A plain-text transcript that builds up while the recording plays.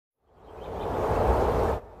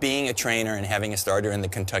Being a trainer and having a starter in the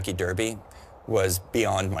Kentucky Derby was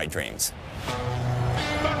beyond my dreams.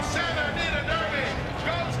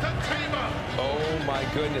 Oh my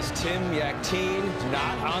goodness, Tim Yakteen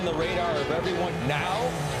not on the radar of everyone. Now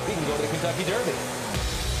he can go to the Kentucky Derby.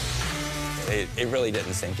 It really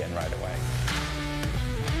didn't sink in right away.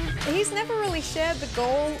 He's never really shared the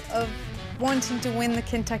goal of wanting to win the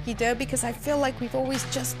Kentucky Derby because I feel like we've always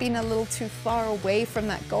just been a little too far away from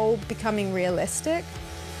that goal becoming realistic.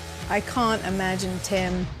 I can't imagine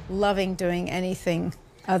Tim loving doing anything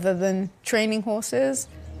other than training horses.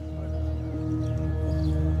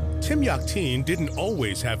 Tim Yakteen didn't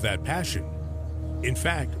always have that passion. In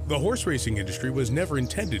fact, the horse racing industry was never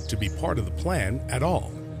intended to be part of the plan at all.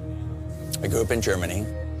 I grew up in Germany,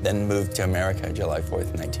 then moved to America July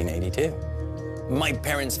 4th, 1982. My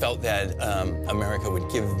parents felt that America would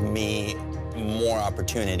give me more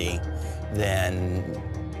opportunity than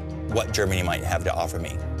what Germany might have to offer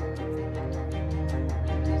me.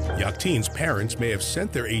 Yakteen's parents may have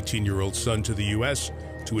sent their 18-year-old son to the U.S.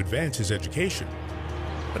 to advance his education.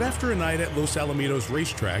 But after a night at Los Alamitos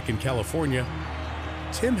racetrack in California,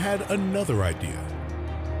 Tim had another idea.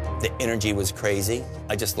 The energy was crazy.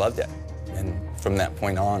 I just loved it. And from that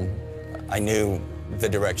point on, I knew the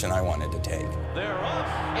direction I wanted to take. They're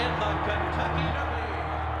off in the Kentucky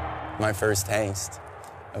Derby. My first taste,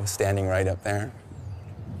 I was standing right up there.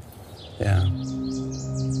 Yeah.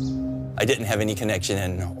 I didn't have any connection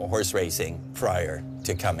in horse racing prior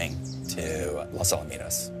to coming to Los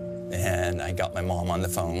Alamitos. And I got my mom on the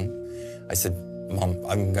phone. I said, Mom,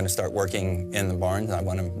 I'm going to start working in the barns. I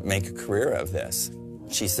want to make a career of this.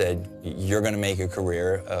 She said, you're going to make a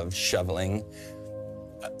career of shoveling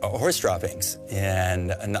horse droppings.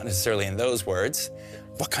 And not necessarily in those words.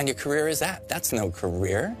 What kind of career is that? That's no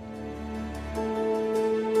career.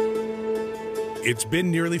 It's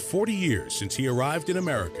been nearly 40 years since he arrived in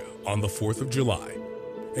America on the 4th of July.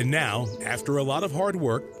 And now, after a lot of hard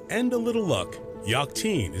work and a little luck,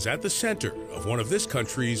 Yakteen is at the center of one of this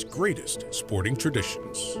country's greatest sporting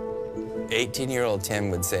traditions. 18-year-old Tim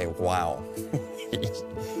would say, wow,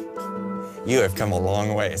 you have come a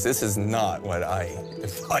long ways. This is not what I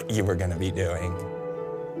thought you were going to be doing.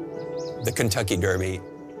 The Kentucky Derby,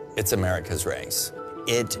 it's America's race.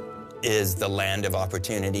 It is the land of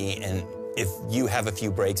opportunity, and if you have a few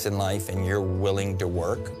breaks in life and you're willing to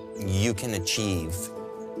work, you can achieve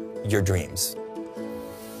your dreams.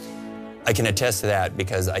 I can attest to that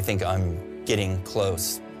because I think I'm getting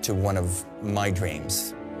close to one of my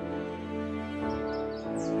dreams.